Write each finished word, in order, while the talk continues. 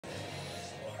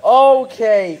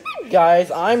Okay,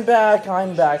 guys, I'm back.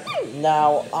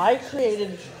 Now, I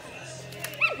created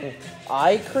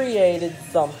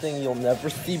something you'll never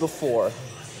see before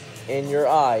in your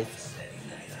eyes.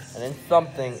 And then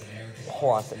something,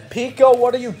 hold on a second. Pico,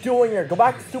 what are you doing here? Go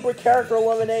back to super character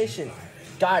elimination.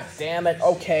 God damn it.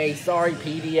 Okay, sorry,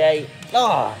 PDA.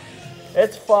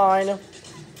 It's fine.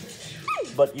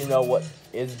 But you know what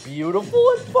is beautiful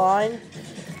and fine?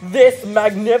 This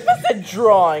magnificent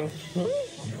drawing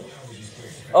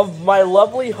of my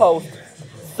lovely host,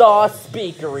 Sauce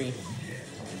Speakery.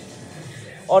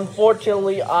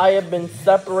 Unfortunately, I have been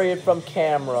separated from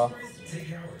camera.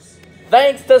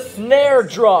 Thanks to Snare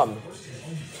Drum.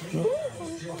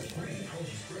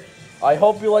 I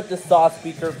hope you like the Sauce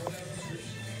Speaker.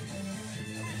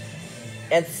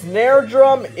 And Snare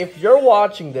Drum, if you're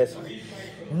watching this,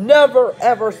 never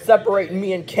ever separate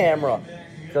me and camera.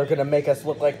 They're gonna make us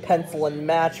look like Pencil and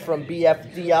Match from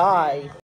BFDI.